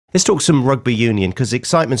Let's talk some rugby union, because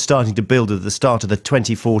excitement's starting to build at the start of the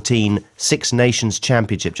 2014 Six Nations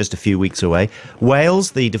Championship, just a few weeks away.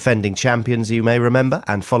 Wales, the defending champions, you may remember,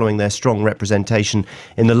 and following their strong representation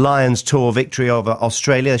in the Lions Tour victory over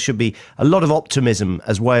Australia, there should be a lot of optimism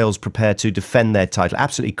as Wales prepare to defend their title,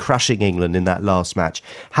 absolutely crushing England in that last match.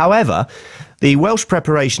 However, the Welsh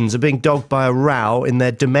preparations are being dogged by a row in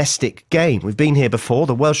their domestic game. We've been here before.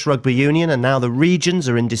 The Welsh Rugby Union and now the regions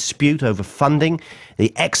are in dispute over funding,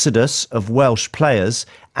 the exodus of Welsh players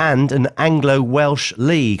and an Anglo-Welsh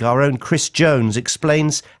league. Our own Chris Jones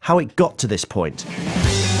explains how it got to this point.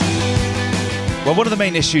 Well, one of the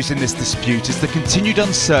main issues in this dispute is the continued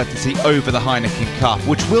uncertainty over the Heineken Cup,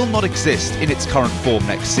 which will not exist in its current form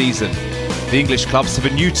next season. The English clubs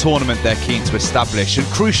have a new tournament they're keen to establish and,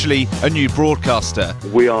 crucially, a new broadcaster.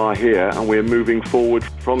 We are here and we're moving forward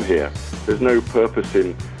from here. There's no purpose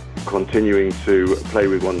in continuing to play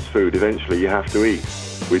with one's food. Eventually you have to eat.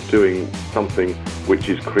 We're doing something which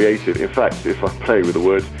is creative. In fact, if I play with the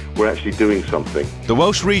words, we're actually doing something. The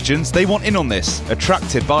Welsh regions, they want in on this,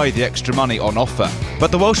 attracted by the extra money on offer.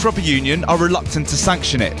 But the Welsh Rugby Union are reluctant to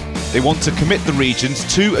sanction it. They want to commit the regions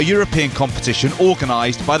to a European competition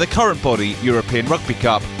organised by the current body, European Rugby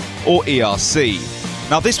Cup, or ERC.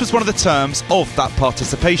 Now, this was one of the terms of that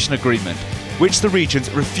participation agreement, which the regions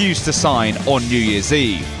refused to sign on New Year's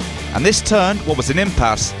Eve. And this turned what was an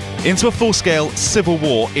impasse into a full-scale civil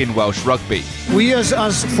war in Welsh rugby. We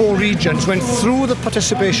as four regions went through the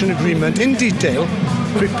participation agreement in detail,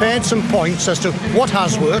 prepared some points as to what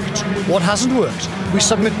has worked, what hasn't worked. We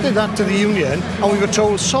submitted that to the union and we were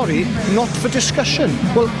told, sorry, not for discussion.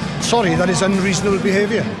 Well, sorry, that is unreasonable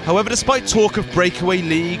behaviour. However, despite talk of breakaway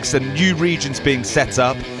leagues and new regions being set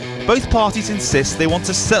up, both parties insist they want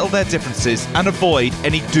to settle their differences and avoid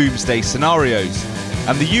any doomsday scenarios.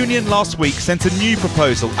 And the union last week sent a new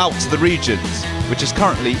proposal out to the regions, which is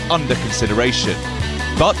currently under consideration.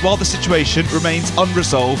 But while the situation remains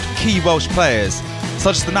unresolved, key Welsh players,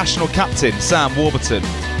 such as the national captain Sam Warburton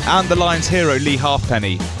and the Lions hero Lee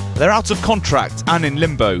Halfpenny, they're out of contract and in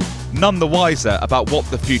limbo, none the wiser about what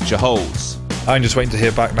the future holds. I'm just waiting to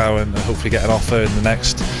hear back now and hopefully get an offer in the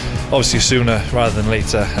next, obviously sooner rather than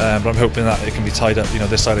later, but I'm hoping that it can be tied up,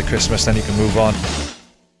 this side of Christmas, then you can move on.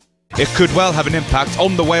 It could well have an impact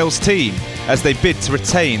on the Wales team as they bid to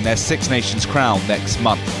retain their Six Nations crown next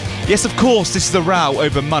month. Yes, of course, this is a row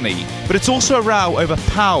over money, but it's also a row over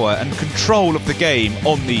power and control of the game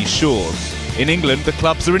on these shores. In England, the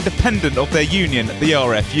clubs are independent of their union, the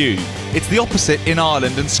RFU. It's the opposite in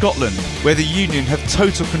Ireland and Scotland, where the union have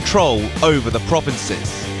total control over the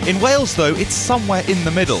provinces. In Wales, though, it's somewhere in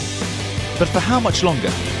the middle. But for how much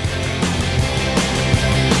longer?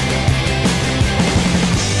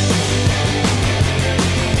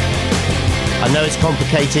 I know it's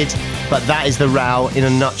complicated, but that is the row in a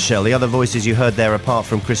nutshell. The other voices you heard there, apart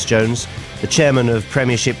from Chris Jones, the chairman of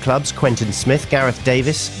Premiership clubs, Quentin Smith, Gareth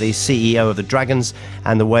Davis, the CEO of the Dragons,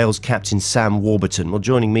 and the Wales captain, Sam Warburton. Well,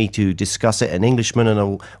 joining me to discuss it, an Englishman and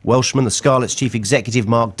a Welshman, the Scarlets chief executive,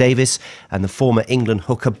 Mark Davies, and the former England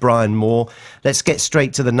hooker, Brian Moore. Let's get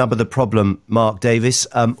straight to the nub of the problem, Mark Davies.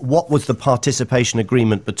 What was the participation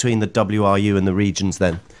agreement between the WRU and the regions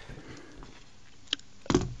then?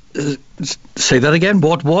 Say that again.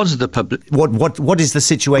 What was the public? What is the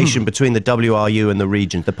situation between the WRU and the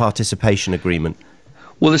regions? The participation agreement.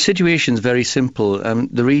 Well, the situation is very simple.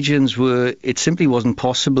 The regions it simply wasn't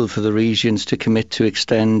possible for the regions to commit to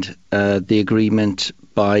extend the agreement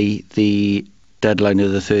by the deadline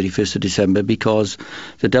of the 31st of December because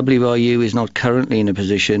the WRU is not currently in a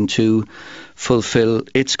position to fulfil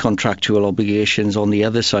its contractual obligations on the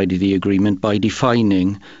other side of the agreement by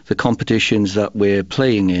defining the competitions that we're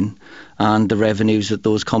playing in and the revenues that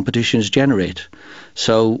those competitions generate.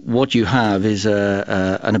 So what you have is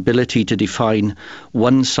an ability to define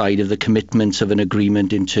one side of the commitments of an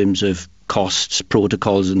agreement in terms of costs,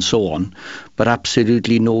 protocols and so on, but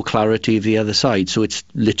absolutely no clarity of the other side. So it's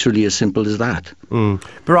literally as simple as that.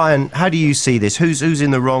 Brian, how do you see this? Who's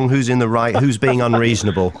in the wrong, who's in the right, who's being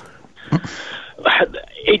unreasonable?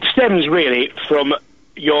 It stems really from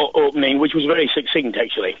your opening, which was very succinct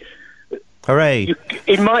actually. Hooray.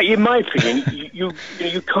 In my opinion,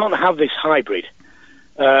 you can't have this hybrid.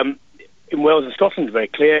 In Wales and Scotland it's very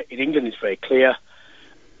clear, in England it's very clear.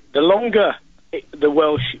 The longer the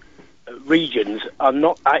Welsh regions are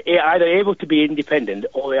not either able to be independent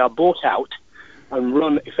or they are bought out and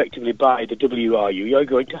run effectively by the WRU, you're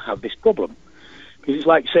going to have this problem. Because it's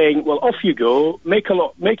like saying, well, off you go, make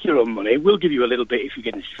your own money, we'll give you a little bit if you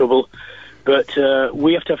get into trouble, but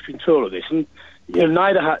we have to have control of this. And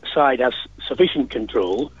neither side has sufficient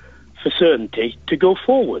control for certainty to go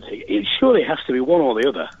forward. It surely has to be one or the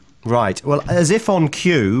other. Right. Well, as if on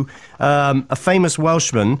cue, a famous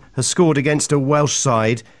Welshman has scored against a Welsh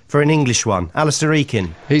side for an English one. Alastair Eykyn.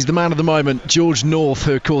 He's the man of the moment, George North,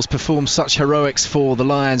 who of course performed such heroics for the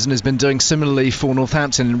Lions and has been doing similarly for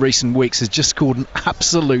Northampton in recent weeks, has just scored an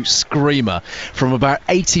absolute screamer from about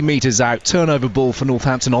 80 metres out, turnover ball for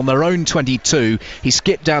Northampton on their own 22. He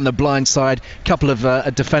skipped down the blind side, a couple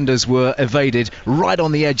of defenders were evaded right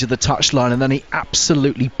on the edge of the touchline, and then he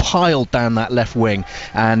absolutely piled down that left wing,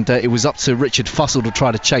 and it was up to Richard Fussell to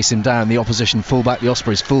try to chase him down, the opposition fullback, the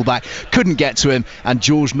Ospreys fullback, couldn't get to him, and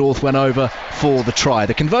George North went over for the try.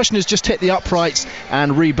 The conversion has just hit the uprights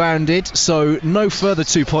and rebounded, so no further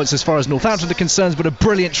 2 points as far as Northampton are concerned, but a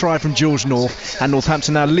brilliant try from George North, and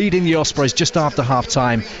Northampton now leading the Ospreys just after half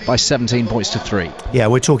time by 17 points to 3. Yeah,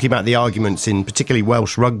 we're talking about the arguments in particularly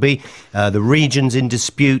Welsh rugby, the regions in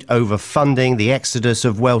dispute over funding, the exodus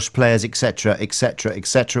of Welsh players, etc, etc,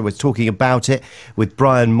 etc. We're talking about it with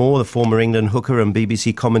Brian Moore, the former England hooker and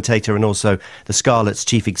BBC commentator, and also the Scarlets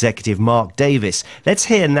chief executive Mark Davies. Let's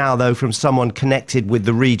hear now, though, from someone connected with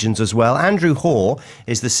the regions as well. Andrew Hore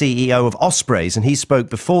is the CEO of Ospreys, and he spoke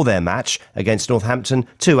before their match against Northampton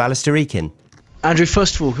to Alastair Eykyn. Andrew,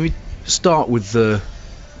 first of all, can we start with the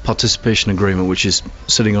participation agreement, which is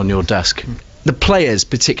sitting on your desk? The players,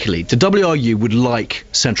 particularly, the WRU would like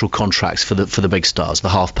central contracts for the big stars, the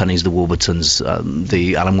Halfpennies, the Warburtons,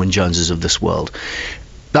 the Alan Wynne-Joneses of this world.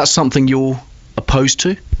 That's something you're opposed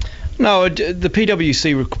to? No, the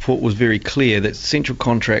PwC report was very clear that central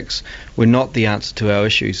contracts were not the answer to our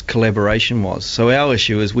issues. Collaboration was. So our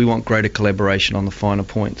issue is we want greater collaboration on the finer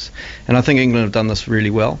points. And I think England have done this really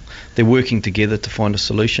well. They're working together to find a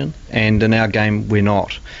solution, and in our game we're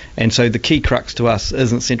not. And so the key crux to us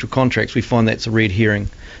isn't central contracts. We find that's a red herring.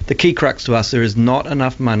 The key crux to us, there is not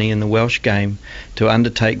enough money in the Welsh game to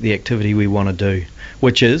undertake the activity we want to do,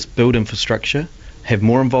 which is build infrastructure, have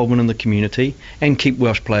more involvement in the community, and keep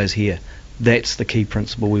Welsh players here. That's the key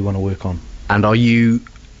principle we want to work on. And are you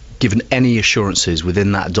given any assurances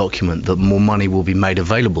within that document that more money will be made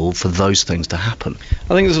available for those things to happen?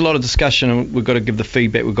 I think there's a lot of discussion, and we've got to give the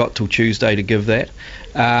feedback. We've got till Tuesday to give that.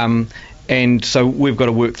 And so we've got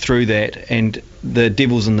to work through that, and the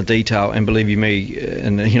devil's in the detail, and believe you me,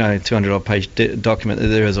 in a 200-odd page document,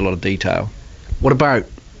 there is a lot of detail. What about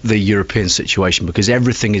the European situation, because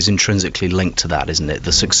everything is intrinsically linked to that, isn't it?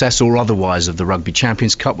 The success or otherwise of the Rugby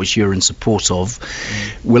Champions Cup, which you're in support of,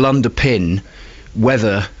 will underpin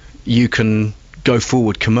whether you can go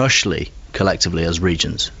forward commercially, collectively, as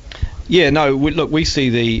regions. Yeah, no, we see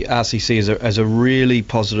the RCC as a really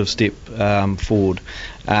positive step forward.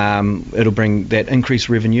 It'll bring that increased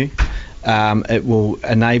revenue. It will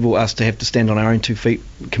enable us to have to stand on our own 2 feet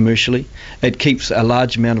commercially. It keeps a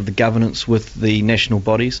large amount of the governance with the national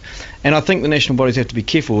bodies, and I think the national bodies have to be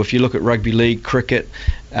careful. If you look at rugby league, cricket,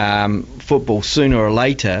 football, sooner or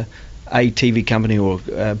later a TV company or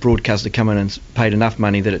broadcaster come in and paid enough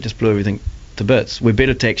money that it just blew everything to bits. We're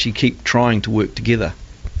better to actually keep trying to work together.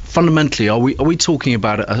 Fundamentally, are we talking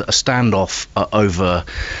about a standoff over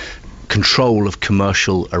control of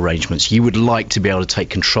commercial arrangements? You would like to be able to take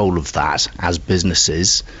control of that as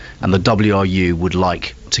businesses, and the WRU would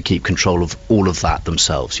like to keep control of all of that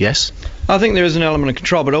themselves, yes? I think there is an element of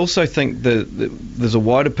control, but I also think there's a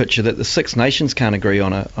wider picture that the Six Nations can't agree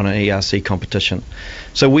on an ERC competition.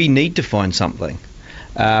 So we need to find something,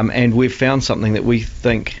 and we've found something that we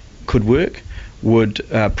think could work, would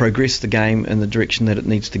progress the game in the direction that it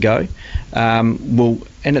needs to go.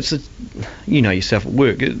 And it's yourself at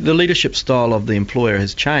work, the leadership style of the employer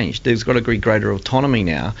has changed. There's got to be greater autonomy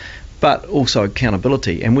now, but also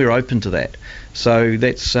accountability, and we're open to that. So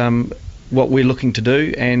that's what we're looking to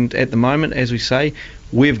do, and at the moment, as we say,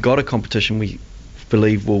 we've got a competition we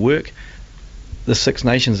believe will work. The Six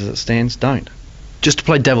Nations as it stands don't. Just to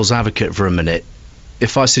play devil's advocate for a minute,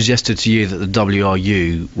 if I suggested to you that the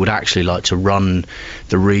WRU would actually like to run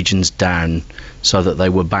the regions down so that they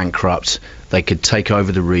were bankrupt, they could take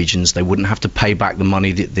over the regions, they wouldn't have to pay back the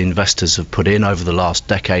money that the investors have put in over the last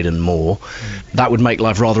decade and more, that would make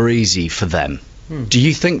life rather easy for them. Do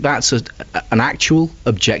you think that's an actual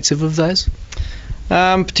objective of theirs?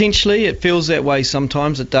 Potentially, it feels that way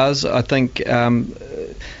sometimes, it does. I think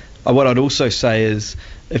what I'd also say is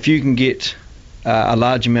if you can get a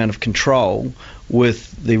large amount of control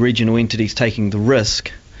with the regional entities taking the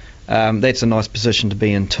risk, that's a nice position to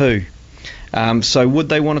be in too. So would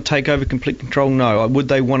they want to take over complete control? No. Would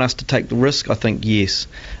they want us to take the risk? I think yes,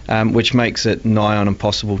 which makes it nigh on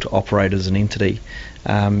impossible to operate as an entity.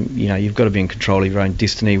 You've got to be in control of your own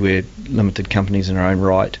destiny. We're limited companies in our own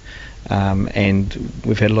right. And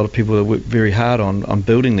we've had a lot of people that work very hard on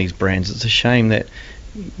building these brands. It's a shame that,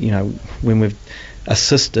 when we've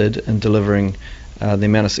assisted in delivering the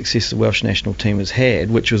amount of success the Welsh national team has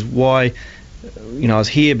had, which was why, I was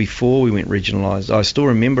here before we went regionalised. I still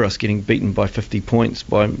remember us getting beaten by 50 points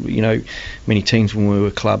by, many teams when we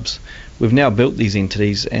were clubs. We've now built these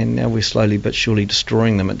entities, and now we're slowly but surely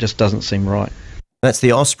destroying them. It just doesn't seem right. That's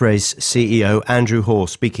the Ospreys CEO Andrew Hore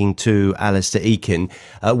speaking to Alastair Eykyn.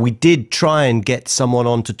 We did try and get someone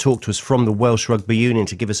on to talk to us from the Welsh Rugby Union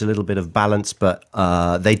to give us a little bit of balance, but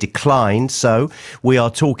they declined. So we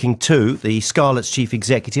are talking to the Scarlets Chief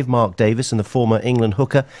Executive, Mark Davies, and the former England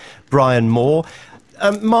hooker, Brian Moore.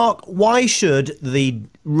 Mark, why should the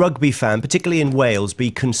rugby fan, particularly in Wales,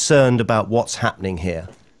 be concerned about what's happening here?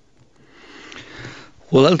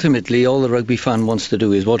 Well, ultimately, all the rugby fan wants to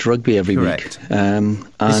do is watch rugby every Correct. week.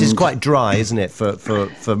 This is quite dry, isn't it,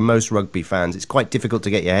 for most rugby fans? It's quite difficult to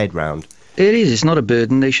get your head round. It is. It's not a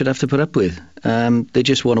burden they should have to put up with. They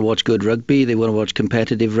just want to watch good rugby. They want to watch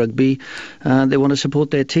competitive rugby. They want to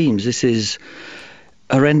support their teams. This is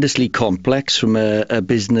horrendously complex from a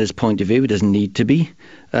business point of view. It doesn't need to be.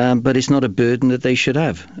 But it's not a burden that they should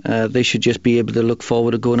have. They should just be able to look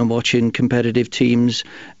forward to going and watching competitive teams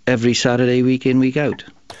every Saturday, week in, week out.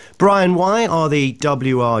 Brian, why are the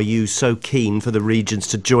WRU so keen for the regions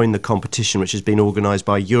to join the competition, which has been organised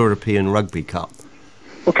by European Rugby Cup?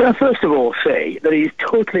 Well, can I first of all say that it is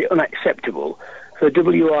totally unacceptable for the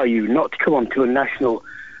WRU not to come onto a national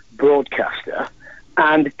broadcaster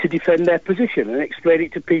and to defend their position and explain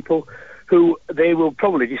it to people who they will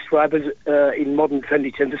probably describe as, in modern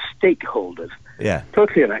trendy terms, as stakeholders. Yeah,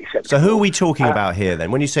 totally unacceptable. So who are we talking about here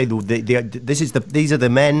then? When you say these are the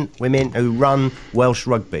men, women who run Welsh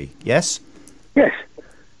rugby, yes? Yes.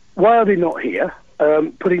 Why are they not here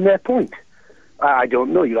putting their point? I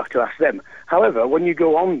don't know. You'll have to ask them. However, when you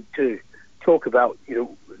go on to talk about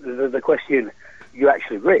the question you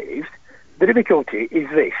actually raised, the difficulty is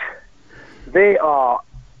this: they are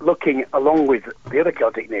looking, along with the other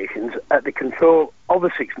Celtic nations, at the control of the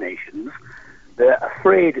Six Nations. They're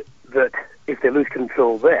afraid that if they lose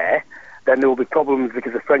control there, then there will be problems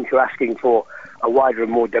because the French are asking for a wider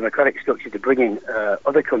and more democratic structure to bring in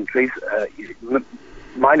other countries,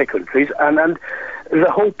 minor countries, and there's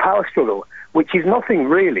a whole power struggle, which is nothing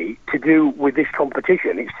really to do with this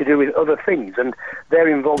competition. It's to do with other things, and they're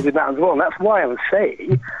involved in that as well. And that's why I would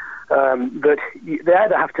say that they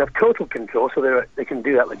either have to have total control so they can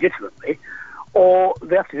do that legitimately, or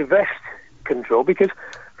they have to divest control, because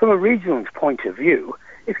from a regional's point of view,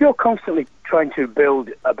 if you're constantly trying to build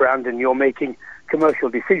a brand and you're making commercial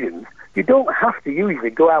decisions, you don't have to usually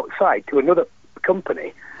go outside to another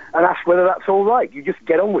company and ask whether that's all right. You just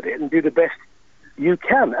get on with it and do the best you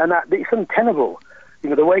can, and it's untenable,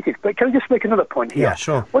 the way it is. But can I just make another point here? Yeah,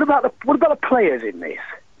 sure. What about the players in this?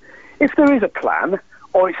 If there is a plan,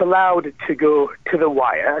 or it's allowed to go to the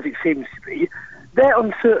wire, as it seems to be, they're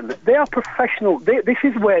uncertain. They are professional. This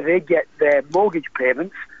is where they get their mortgage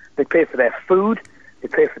payments. They pay for their food. They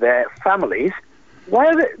pay for their families.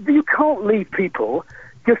 You can't leave people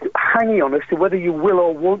just hanging on as to whether you will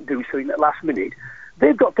or won't do something at the last minute.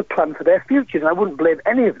 They've got to plan for their futures, and I wouldn't blame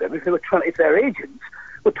any of them if their agents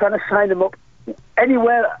were trying to sign them up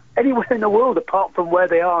anywhere in the world apart from where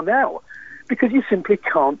they are now, because you simply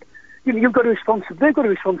can't. They've got a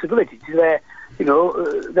responsibility to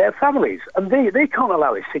their families, and they can't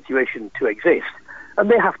allow this situation to exist, and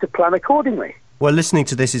they have to plan accordingly. Well, listening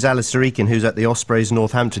to this is Alastair Eykyn, who's at the Ospreys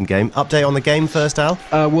Northampton game. Update on the game first, Al?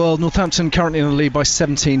 Well, Northampton currently in the lead by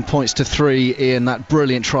 17 points to 3 in that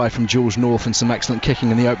brilliant try from George North and some excellent kicking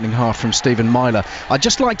in the opening half from Stephen Myler. I'd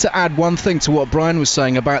just like to add one thing to what Brian was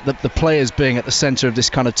saying about the players being at the centre of this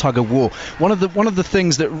kind of tug of war. One of the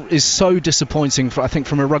things that is so disappointing, I think,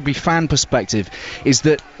 from a rugby fan perspective, is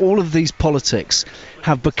that all of these politics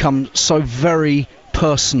have become so very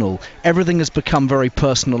personal. Everything has become very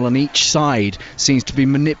personal, and each side seems to be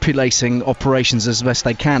manipulating operations as best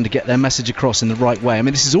they can to get their message across in the right way. I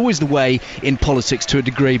mean, this is always the way in politics to a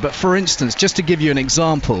degree, but for instance, just to give you an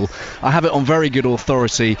example, I have it on very good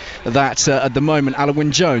authority that at the moment Alan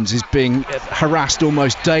Wynne-Jones is being harassed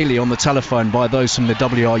almost daily on the telephone by those from the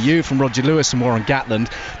WRU, from Roger Lewis and Warren Gatland,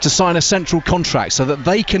 to sign a central contract so that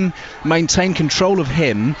they can maintain control of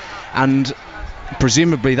him, and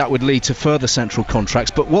presumably that would lead to further central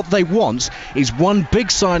contracts. But what they want is one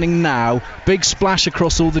big signing now, big splash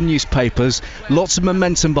across all the newspapers, lots of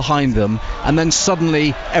momentum behind them, and then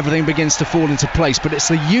suddenly everything begins to fall into place. But it's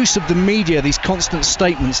the use of the media, these constant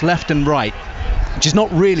statements left and right, which is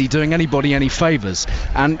not really doing anybody any favours.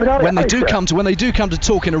 And when they do come to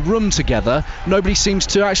talk in a room together, nobody seems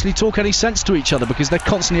to actually talk any sense to each other because they're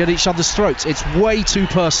constantly at each other's throats. It's way too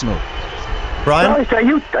personal. Brian? Alistair,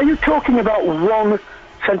 are you talking about one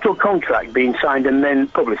central contract being signed and then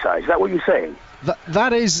publicised? Is that what you're saying?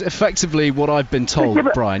 That is effectively what I've been told,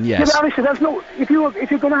 Brian, yes. Yeah, but Alistair, that's not... If you're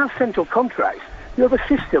going to have central contracts, you have a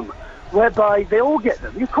system whereby they all get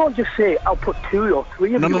them. You can't just say, I'll put 2 or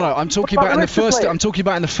 3 of them. No. I'm talking about in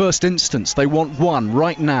the first instance. They want one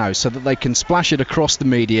right now so that they can splash it across the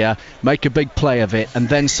media, make a big play of it, and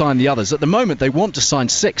then sign the others. At the moment, they want to sign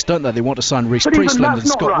 6, don't they? They want to sign Reece Priestland and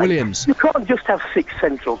Scott Williams. You can't just have 6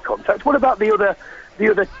 central contracts. What about the other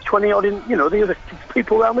 20 odd the other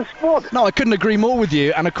people around the squad? No, I couldn't agree more with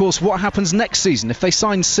you. And of course, what happens next season? If they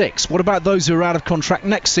sign 6, what about those who are out of contract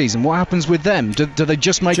next season? What happens with them? Do they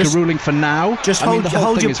just make a ruling for now? Just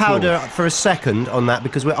hold your powder for a second on that,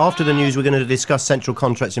 because after the news we're going to discuss central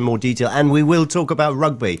contracts in more detail, and we will talk about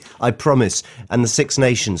rugby, I promise, and the Six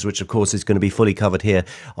Nations, which of course is going to be fully covered here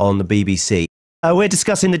on the BBC. We're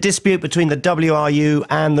discussing the dispute between the WRU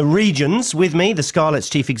and the regions. With me, the Scarlets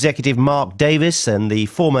Chief Executive Mark Davies and the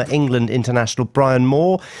former England international Brian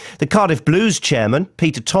Moore. The Cardiff Blues chairman,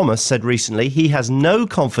 Peter Thomas, said recently he has no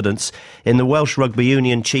confidence in the Welsh Rugby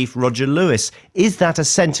Union chief Roger Lewis. Is that a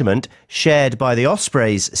sentiment shared by the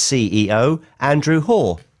Ospreys CEO Andrew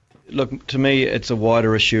Hore? Look, to me, it's a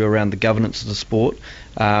wider issue around the governance of the sport.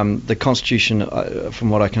 The Constitution, from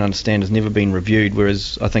what I can understand, has never been reviewed,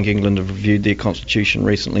 whereas I think England have reviewed their Constitution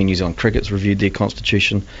recently. New Zealand Cricket's reviewed their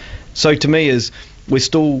Constitution. So to me, we're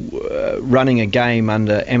still running a game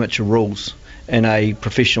under amateur rules in a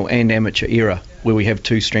professional and amateur era where we have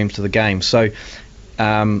 2 streams to the game. So,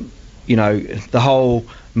 the whole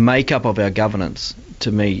makeup of our governance,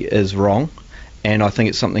 to me, is wrong. And I think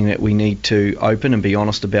it's something that we need to open and be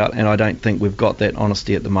honest about, and I don't think we've got that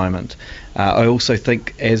honesty at the moment. I also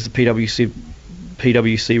think, as the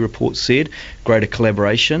PwC report said, greater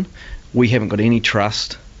collaboration. We haven't got any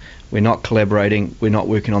trust. We're not collaborating. We're not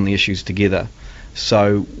working on the issues together.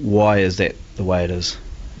 So why is that the way it is?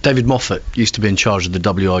 David Moffat used to be in charge of the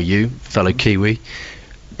WRU, fellow Kiwi.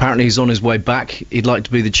 Apparently he's on his way back. He'd like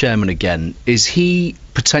to be the chairman again. Is he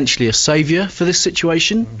potentially a saviour for this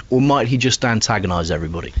situation, or might he just antagonise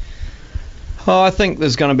everybody? I think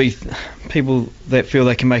there's going to be people that feel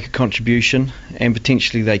they can make a contribution, and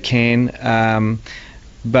potentially they can.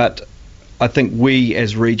 But I think we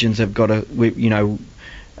as regions have got to, with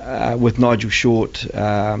Nigel Short,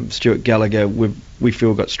 Stuart Gallagher, we feel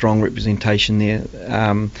we've got strong representation there.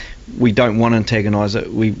 We don't want to antagonise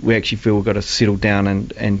it. We actually feel we've got to settle down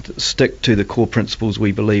and stick to the core principles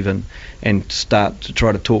we believe in, and start to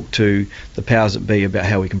try to talk to the powers that be about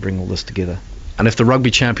how we can bring all this together. And if the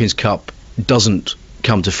Rugby Champions Cup doesn't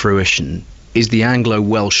come to fruition, is the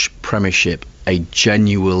Anglo-Welsh Premiership a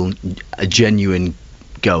genuine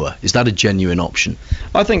goer? Is that a genuine option?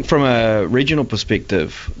 I think from a regional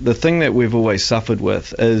perspective, the thing that we've always suffered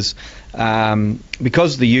with is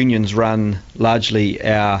because the unions run largely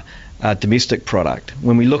our domestic product.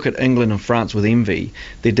 When we look at England and France with envy,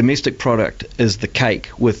 their domestic product is the cake,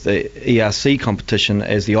 with the ERC competition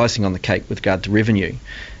as the icing on the cake with regard to revenue.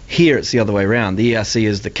 Here it's the other way around. The ERC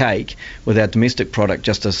is the cake, with our domestic product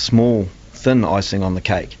just a small, thin icing on the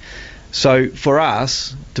cake. So for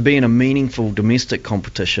us to be in a meaningful domestic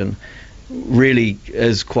competition really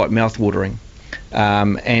is quite mouthwatering.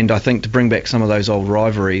 And I think to bring back some of those old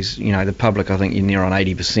rivalries, the public, I think you're near on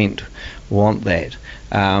 80% want that.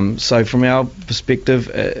 So from our perspective,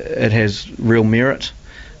 it has real merit.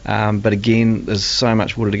 But again, there's so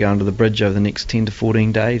much water to go under the bridge over the next 10 to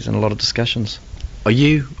 14 days and a lot of discussions. Are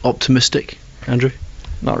you optimistic, Andrew?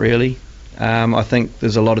 Not really. I think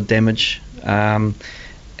there's a lot of damage and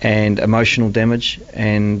emotional damage,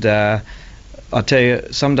 and I tell you,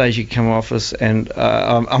 some days you come office and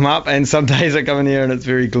I'm up, and some days I come in here and it's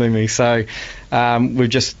very gloomy. So we've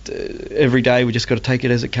just every day we just got to take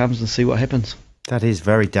it as it comes and see what happens. That is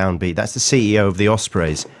very downbeat. That's the CEO of the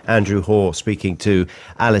Ospreys, Andrew Hore, speaking to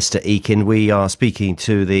Alastair Eykyn. We are speaking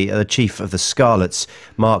to the chief of the Scarlets,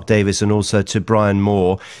 Mark Davies, and also to Brian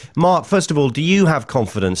Moore. Mark, first of all, do you have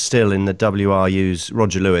confidence still in the WRU's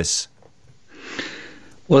Roger Lewis?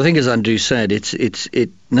 Well, I think, as Andrew said,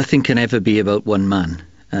 nothing can ever be about one man.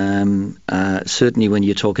 Certainly when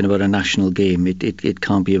you're talking about a national game, it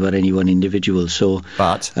can't be about any one individual. So,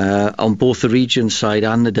 but on both the region side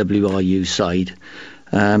and the WRU side,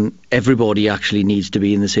 everybody actually needs to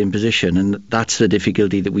be in the same position, and that's the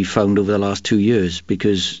difficulty that we found over the last 2 years,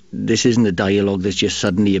 because this isn't a dialogue that's just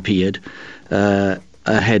suddenly appeared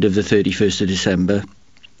ahead of the 31st of December.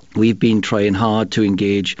 We've been trying hard to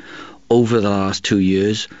engage over the last 2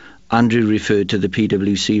 years. Andrew referred to the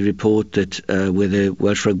PwC report that where the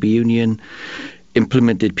Welsh Rugby Union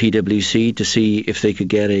implemented PwC to see if they could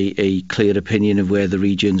get a clear opinion of where the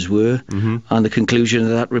regions were. And the conclusion of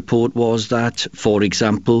that report was that, for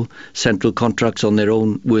example, central contracts on their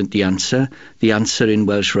own weren't the answer. The answer in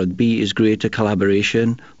Welsh Rugby is greater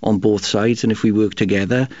collaboration on both sides, and if we work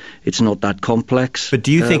together, it's not that complex. But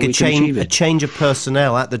do you think a change of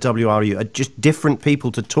personnel at the WRU, just different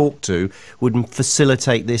people to talk to, would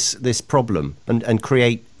facilitate this problem and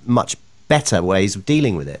create much better ways of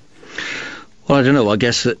dealing with it? Well, I don't know. I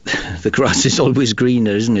guess that the grass is always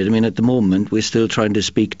greener, isn't it? I mean, at the moment, we're still trying to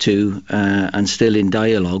speak to and still in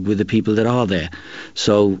dialogue with the people that are there.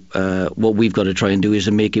 So what we've got to try and do is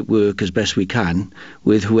to make it work as best we can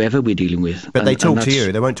with whoever we're dealing with. But they talk to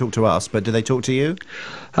you. They won't talk to us, but do they talk to you?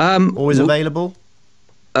 Always available?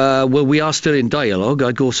 Well, we are still in dialogue.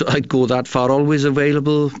 I'd go that far. Always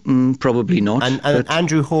available? Probably not. And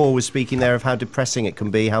Andrew Hore was speaking there of how depressing it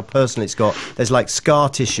can be, how personal it's got. There's like scar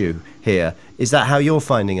tissue here. Is that how you're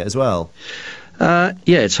finding it as well? Yeah,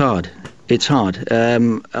 it's hard. It's hard.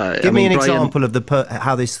 Give me an example of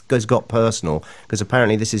how this has got personal, because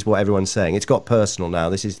apparently this is what everyone's saying. It's got personal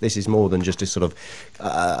now. This is more than just a sort of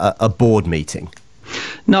a board meeting.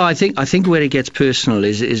 No, I think where it gets personal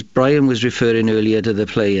is Brian was referring earlier to the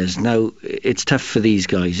players. Now, it's tough for these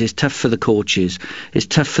guys. It's tough for the coaches. It's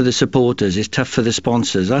tough for the supporters. It's tough for the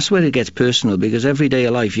sponsors. That's where it gets personal, because every day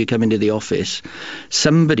of life you come into the office,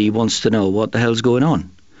 somebody wants to know what the hell's going on.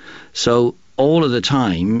 So all of the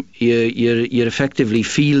time you're effectively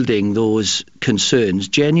fielding those concerns,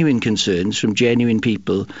 genuine concerns from genuine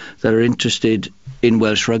people that are interested in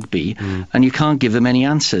Welsh rugby, and you can't give them any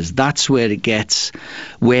answers. That's where it gets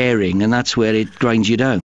wearing, and that's where it grinds you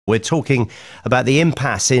down. We're talking about the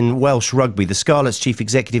impasse in Welsh rugby. The Scarlets chief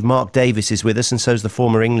executive Mark Davies is with us, and so is the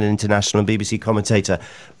former England international and BBC commentator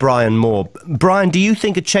Brian Moore. Brian, do you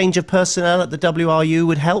think a change of personnel at the WRU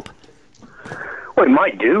would help? Well, it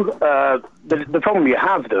might do. The problem you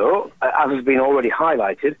have, though, as has been already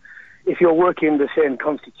highlighted, if you're working the same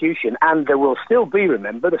constitution, and there will still be,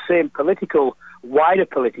 remember, the same wider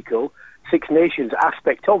political Six Nations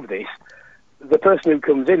aspect of this, the person who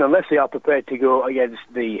comes in, unless they are prepared to go against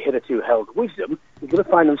the hitherto held wisdom, is going to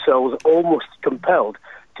find themselves almost compelled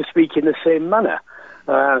to speak in the same manner.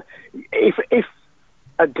 If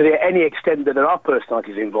to any extent that there are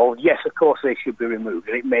personalities involved, yes, of course they should be removed,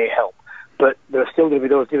 and it may help. But there are still going to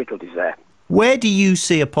be those difficulties there. Where do you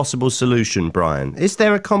see a possible solution, Brian? Is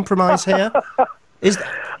there a compromise here?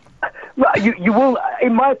 Well, you will,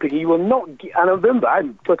 in my opinion, you will not. And remember,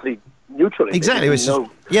 I'm totally neutral. Exactly.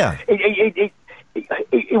 It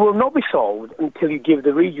will not be solved until you give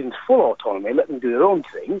the regions full autonomy, let them do their own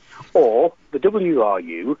thing, or the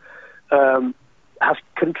WRU has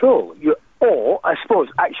control. Or, I suppose,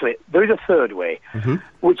 actually, there is a third way,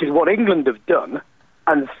 which is what England have done,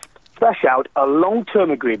 and thrash out a long-term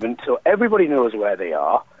agreement so everybody knows where they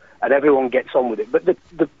are and everyone gets on with it. But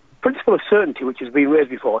the principle of certainty, which has been raised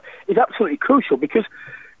before, is absolutely crucial, because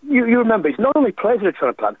you remember, it's not only players that are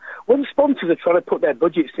trying to plan. When sponsors are trying to put their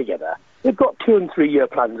budgets together, they've got 2- and 3-year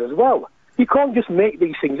plans as well. You can't just make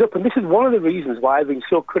these things up, and this is one of the reasons why I've been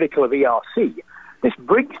so critical of ERC. This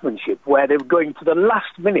brinksmanship where they're going to the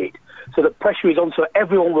last minute so that pressure is on so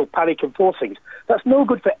everyone will panic and force things. That's no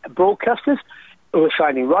good for broadcasters who are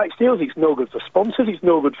signing rights deals. It's no good for sponsors. It's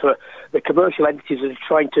no good for the commercial entities that are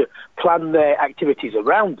trying to plan their activities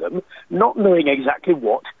around them, not knowing exactly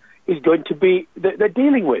what is going to be that they're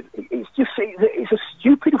dealing with. It's a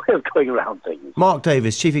stupid way of going around things. Mark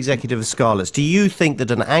Davies, Chief Executive of Scarlets, do you think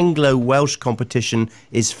that an Anglo-Welsh competition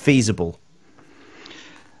is feasible?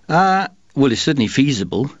 Well, it's certainly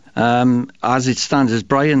feasible. As it stands, as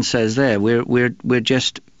Brian says there, we're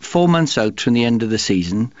just 4 months out from the end of the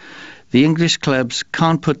season. The English clubs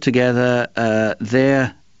can't put together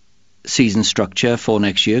their season structure for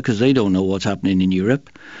next year because they don't know what's happening in Europe.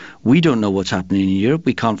 We don't know what's happening in Europe.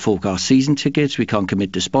 We can't forecast season tickets. We can't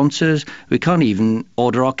commit to sponsors. We can't even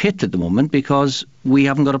order our kit at the moment because we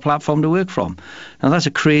haven't got a platform to work from. Now, that's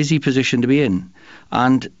a crazy position to be in.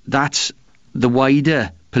 And that's the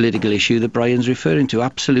wider political issue that Brian's referring to,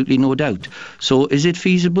 absolutely no doubt. So is it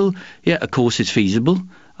feasible? Yeah, of course it's feasible.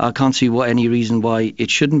 I can't see any reason why it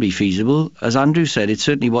shouldn't be feasible. As Andrew said, it's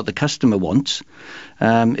certainly what the customer wants.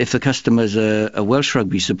 If the customer's a Welsh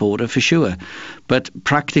rugby supporter, for sure. But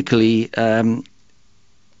practically,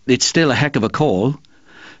 it's still a heck of a call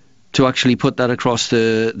to actually put that across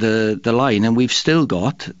the line. And we've still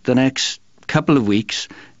got the next couple of weeks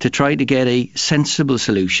to try to get a sensible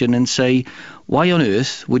solution and say, why on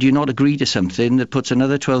earth would you not agree to something that puts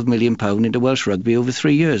another £12 million into Welsh rugby over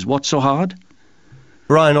 3 years? What's so hard?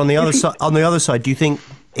 Brian, on the other side, do you think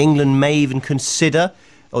England may even consider,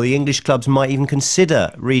 or the English clubs might even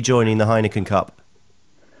consider rejoining the Heineken Cup?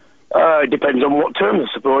 It depends on what terms,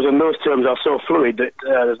 I suppose, and those terms are so fluid that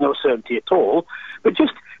there's no certainty at all. But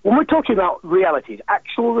just when we're talking about realities,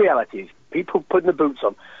 actual realities, people putting the boots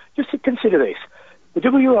on, just to consider this. The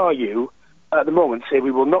WRU at the moment say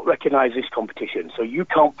we will not recognise this competition, so you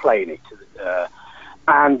can't play in it.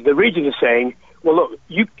 And the regions are saying, well, look,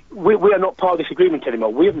 we are not part of this agreement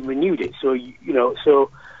anymore. We haven't renewed it, so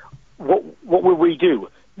so what will we do?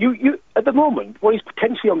 You at the moment, what is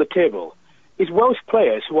potentially on the table is Welsh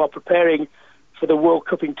players who are preparing for the World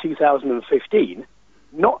Cup in 2015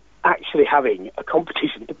 not actually having a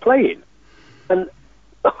competition to play in. And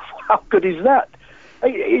how good is that?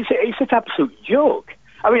 It's an absolute joke.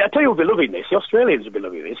 I mean, I tell you who'll be loving this. The Australians will be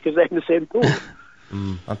loving this because they're in the same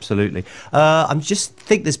pool. Absolutely. I just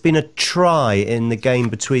think there's been a try in the game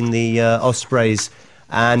between the Ospreys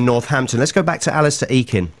and Northampton. Let's go back to Alastair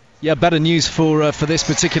Eykyn. Yeah, better news for this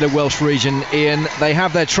particular Welsh region, Ian. They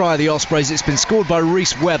have their try, the Ospreys. It's been scored by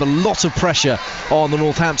Rhys Webb. A lot of pressure on the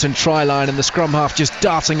Northampton try line, and the scrum half just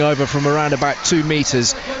darting over from around about 2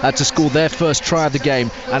 metres to score their first try of the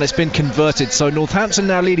game, and it's been converted. So Northampton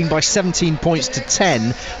now leading by 17 points to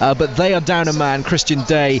 10, but they are down a man. Christian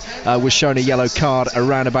Day was shown a yellow card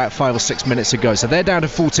around about 5 or 6 minutes ago. So they're down to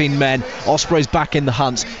 14 men. Ospreys back in the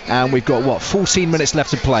hunt, and we've got, 14 minutes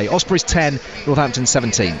left to play. Ospreys 10, Northampton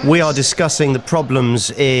 17. We are discussing the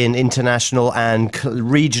problems in international and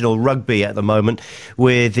regional rugby at the moment,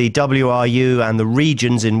 with the WRU and the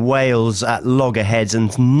regions in Wales at loggerheads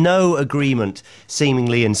and no agreement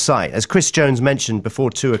seemingly in sight. As Chris Jones mentioned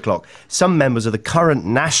before 2 o'clock, some members of the current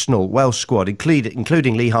national Welsh squad,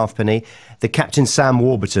 including Lee Halfpenny, the captain Sam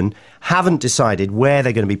Warburton, haven't decided where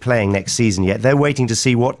they're going to be playing next season yet. They're waiting to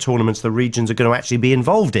see what tournaments the regions are going to actually be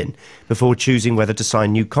involved in before choosing whether to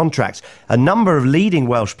sign new contracts. A number of leading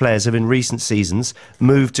Welsh players have in recent seasons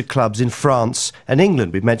moved to clubs in France and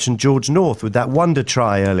England. We've mentioned George North with that wonder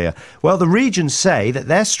try earlier. Well, the regions say that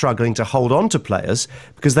they're struggling to hold on to players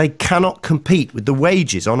because they cannot compete with the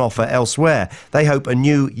wages on offer elsewhere. They hope a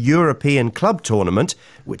new European club tournament,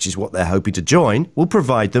 which is what they're hoping to join, will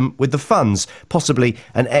provide them with the funds, possibly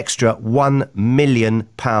an extra £1 million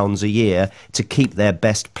a year to keep their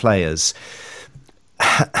best players.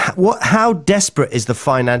 How desperate is the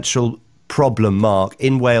financial problem, Mark,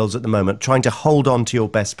 in Wales at the moment, trying to hold on to your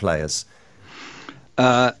best players?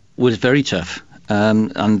 Was very tough.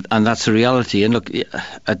 And that's the reality. And look,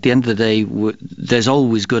 at the end of the day, there's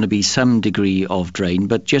always going to be some degree of drain.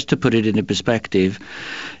 But just to put it into perspective,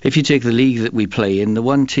 if you take the league that we play in, the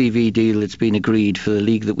one TV deal that's been agreed for the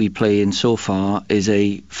league that we play in so far is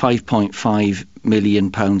a £5.5 million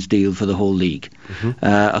deal for the whole league,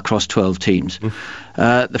 across 12 teams.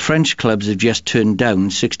 The French clubs have just turned down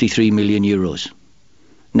 €63 million.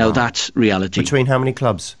 Now, wow. That's reality. Between how many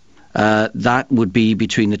clubs? That would be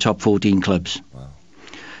between the top 14 clubs. Wow.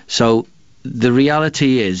 So the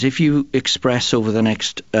reality is, if you express over the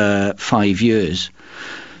next 5 years,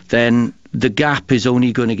 then the gap is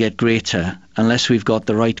only going to get greater unless we've got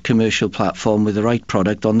the right commercial platform with the right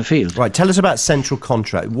product on the field. Right, tell us about central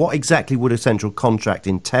contract. What exactly would a central contract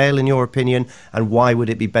entail, in your opinion, and why would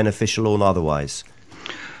it be beneficial or otherwise?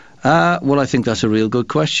 Well, I think that's a real good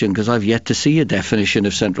question, because I've yet to see a definition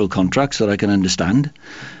of central contracts that I can understand.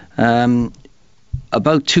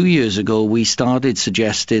 About 2 years ago, we started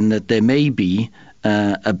suggesting that there may be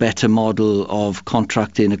a better model of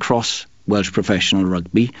contracting across Welsh professional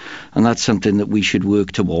rugby, and that's something that we should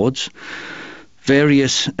work towards.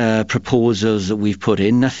 Various proposals that we've put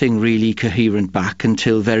in, nothing really coherent back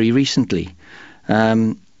until very recently.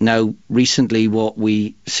 Now, recently, what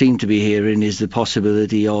we seem to be hearing is the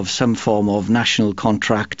possibility of some form of national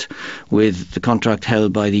contract, with the contract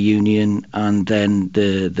held by the union and then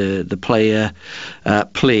the player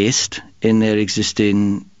placed in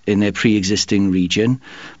their pre-existing region,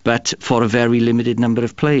 but for a very limited number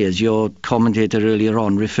of players. Your commentator earlier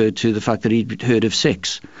on referred to the fact that he'd heard of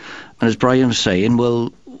 6. And as Brian was saying,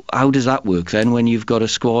 well, how does that work then when you've got a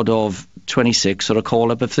squad of 26 or a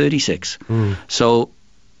call-up of 36? So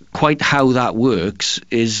quite how that works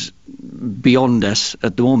is beyond us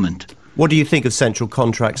at the moment. What do you think of central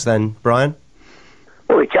contracts then, Brian?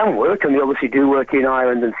 Well, they can work, and they obviously do work in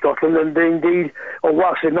Ireland and Scotland, and indeed,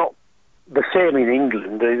 whilst they're not the same in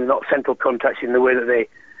England, they're not central contracts in the way that they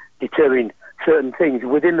determine certain things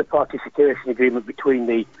within the participation agreement between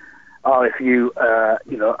the RFU,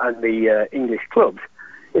 and the English clubs.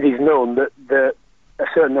 it is known that a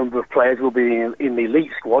certain number of players will be in the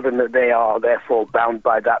elite squad, and that they are therefore bound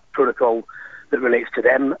by that protocol that relates to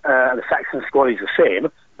them. And the Saxon squad is the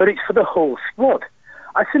same, but it's for the whole squad.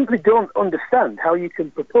 I simply don't understand how you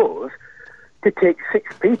can propose to take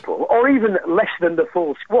 6 people, or even less than the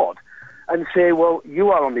full squad, and say, well, you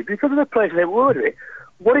are on the... Because of the players they were it,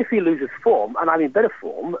 what if he loses form, and I'm in better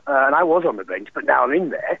form, and I was on the bench, but now I'm in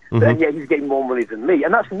there, and yet he's getting more money than me,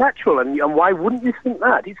 and that's natural, and why wouldn't you think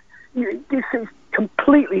that? It's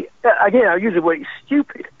completely... Again, I use the word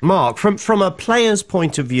stupid. Mark, from a player's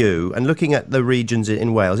point of view, and looking at the regions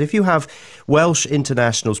in Wales, if you have Welsh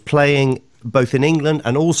internationals playing both in England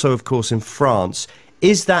and also, of course, in France,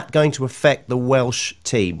 is that going to affect the Welsh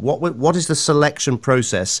team? What is the selection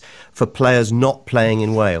process for players not playing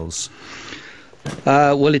in Wales?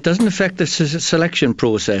 Well, it doesn't affect the selection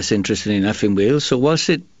process, interestingly enough, in Wales. So whilst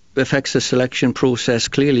it affects the selection process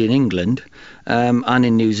clearly in England and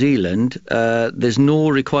in New Zealand, there's no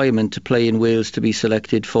requirement to play in Wales to be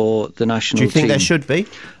selected for the national team. Do you think there should be?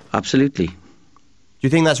 Absolutely. Do you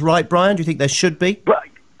think that's right, Brian? Do you think there should be? But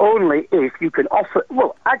only if you can offer...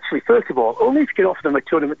 Well, actually, first of all, only if you can offer them a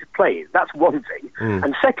tournament to play in. That's one thing.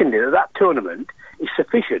 And secondly, that tournament is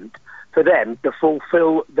sufficient for them to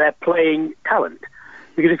fulfil their playing talent.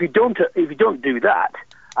 Because if you don't do that,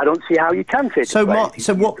 I don't see how you can say so. Mark,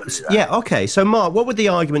 so what? Yeah, okay. So, Mark, what would the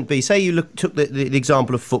argument be? Say you took the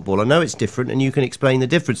example of football. I know it's different, and you can explain the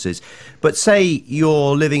differences. But say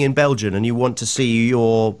you're living in Belgium and you want to see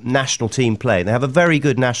your national team play. They have a very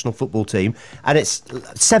good national football team, and it's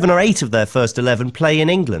 7 or 8 of their first 11 play in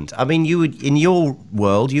England. I mean, you would, in your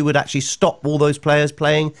world, you would actually stop all those players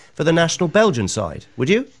playing for the national Belgian side, would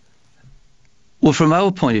you? Well, from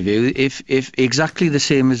our point of view, if exactly the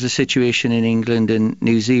same as the situation in England and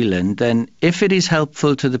New Zealand, then if it is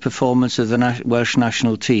helpful to the performance of the Welsh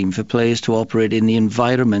national team for players to operate in the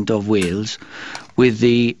environment of Wales, with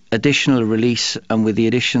the additional release and with the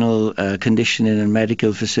additional conditioning and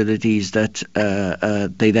medical facilities that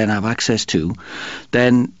they then have access to,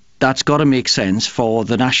 then that's got to make sense for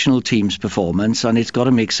the national team's performance, and it's got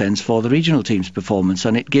to make sense for the regional team's performance,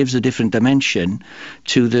 and it gives a different dimension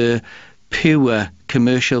to the pure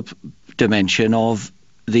commercial dimension of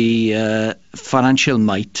the financial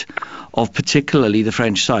might of particularly the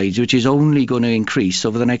French sides, which is only going to increase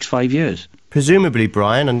over the next 5 years. Presumably,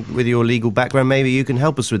 Brian, and with your legal background, maybe you can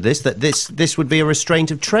help us with this, that this would be a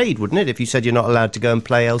restraint of trade, wouldn't it, if you said you're not allowed to go and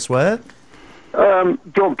play elsewhere?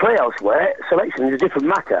 Don't play elsewhere. Selection is a different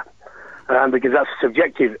matter, because that's a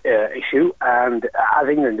subjective issue, and as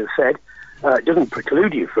England has said, it doesn't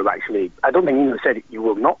preclude you from actually... I don't think England said you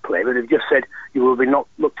will not play, but they've just said you will be not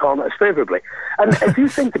looked on as favourably. And if you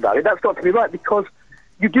think about it, that's got to be right, because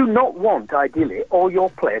you do not want, ideally, all your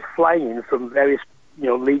players flying in from various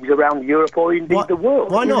leagues around Europe or indeed the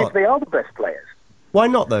world. Why not? Even if they are the best players. Why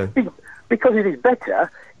not, though? Because it is better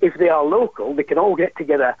if they are local. They can all get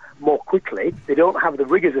together more quickly. They don't have the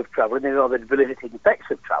rigours of travel, and they don't have the debilitating effects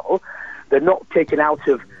of travel. They're not taken out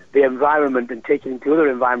of the environment and taken into other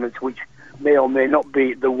environments which may or may not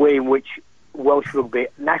be the way in which Welsh rugby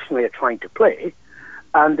nationally are trying to play.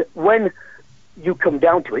 And when you come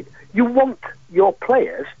down to it, you want your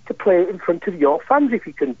players to play in front of your fans if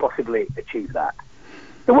you can possibly achieve that.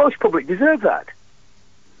 The Welsh public deserve that.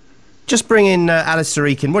 Just bring in Alastair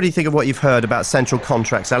Eykyn. What do you think of what you've heard about central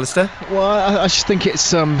contracts, Alastair? Well, I just think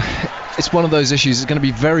it's one of those issues that's going to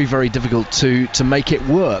be very, very difficult to make it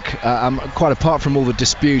work. Quite apart from all the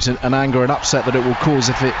dispute and anger and upset that it will cause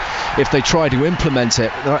if they try to implement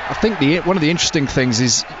it. I think one of the interesting things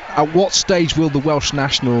is at what stage will the Welsh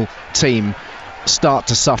national team start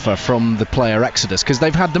to suffer from the player exodus, because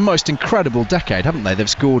they've had the most incredible decade, haven't they? They've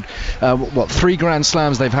scored 3 Grand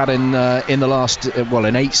Slams they've had in the last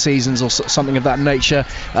in 8 seasons or something of that nature.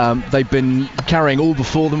 They've been carrying all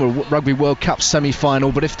before them, a Rugby World Cup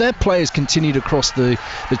semi-final, but if their players continue to cross the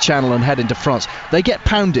channel and head into France, they get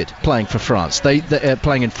pounded playing for France. They're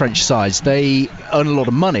playing in French sides. They earn a lot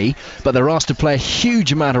of money, but they're asked to play a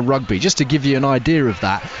huge amount of rugby. Just to give you an idea of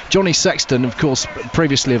that, Johnny Sexton, of course,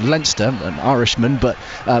 previously of Leinster, an Irishman, but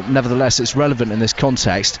nevertheless it's relevant in this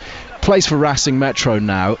context, plays for Racing Metro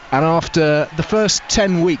now, and after the first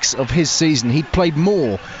 10 weeks of his season he'd played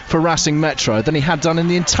more for Racing Metro than he had done in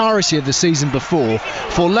the entirety of the season before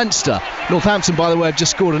for Leinster. Northampton, by the way, have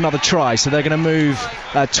just scored another try, so they're going to move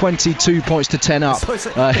 22 points to 10 up here at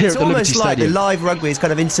the Liberty Stadium. It's almost like the live rugby is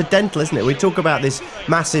kind of incidental, isn't it? We talk about this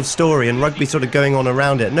massive story and rugby sort of going on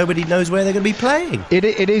around it. Nobody knows where they're going to be playing. It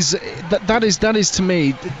is that is to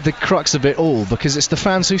me the crux of it all. football because it's the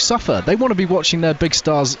fans who suffer. They want to be watching their big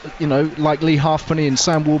stars, you know, like Lee Halfpenny and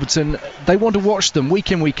Sam Warburton. They want to watch them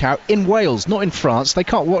week in, week out in Wales, not in France. They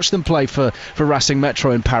can't watch them play for Racing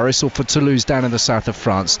Metro in Paris or for Toulouse down in the south of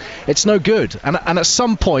France. It's no good. And at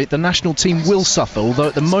some point, the national team will suffer, although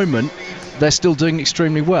at the moment, they're still doing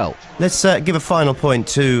extremely well. Let's give a final point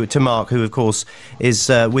to Mark, who of course is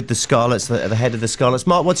with the Scarlets, the head of the Scarlets.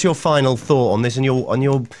 Mark, what's your final thought on this and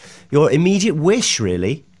your immediate wish,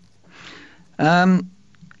 really?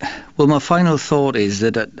 Well, my final thought is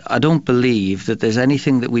that I don't believe that there's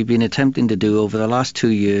anything that we've been attempting to do over the last 2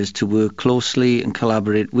 years to work closely and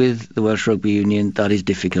collaborate with the Welsh Rugby Union that is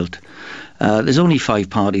difficult. There's only 5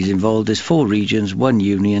 parties involved. There's 4 regions, 1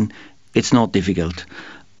 union. It's not difficult.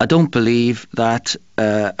 I don't believe that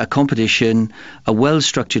a competition, a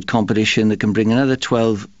well-structured competition that can bring another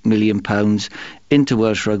 £12 million into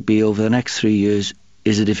Welsh rugby over the next 3 years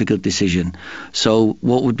is a difficult decision. So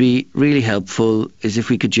what would be really helpful is if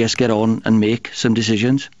we could just get on and make some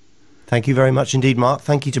decisions. Thank you very much indeed, Mark.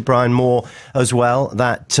 Thank you to Brian Moore as well.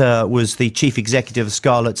 That was the Chief Executive of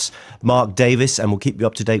Scarlets, Mark Davies, and we'll keep you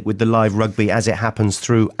up to date with the live rugby as it happens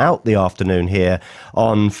throughout the afternoon here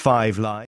on 5 Live.